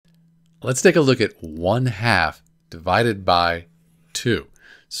Let's take a look at 1/2 divided by 2.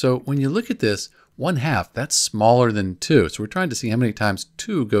 So when you look at this, 1/2, that's smaller than 2. So we're trying to see how many times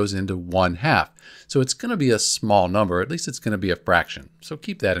 2 goes into 1/2. So it's going to be a small number, or at least it's going to be a fraction. So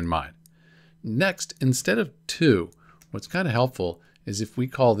keep that in mind. Next, instead of 2, what's kind of helpful is if we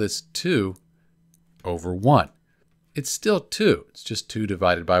call this 2 over 1. It's still 2. It's just 2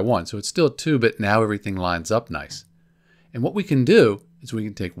 divided by 1. So it's still 2, but now everything lines up nice. And what we can do is we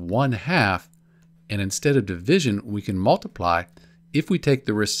can take 1/2, and instead of division, we can multiply if we take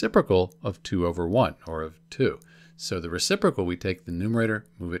the reciprocal of 2 over 1, or of 2. So the reciprocal, we take the numerator,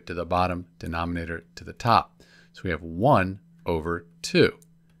 move it to the bottom, denominator to the top. So we have 1 over 2.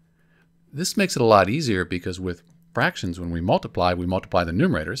 This makes it a lot easier because with fractions, when we multiply the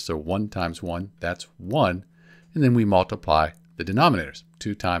numerators. So 1 times 1, that's 1. And then we multiply the denominators.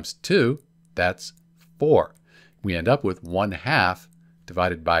 2 times 2, that's 4. We end up with 1/2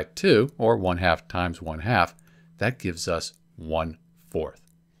 divided by 2, or 1/2 times 1/2. That gives us 1/4.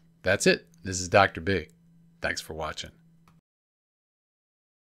 That's it. This is Dr. B. Thanks for watching.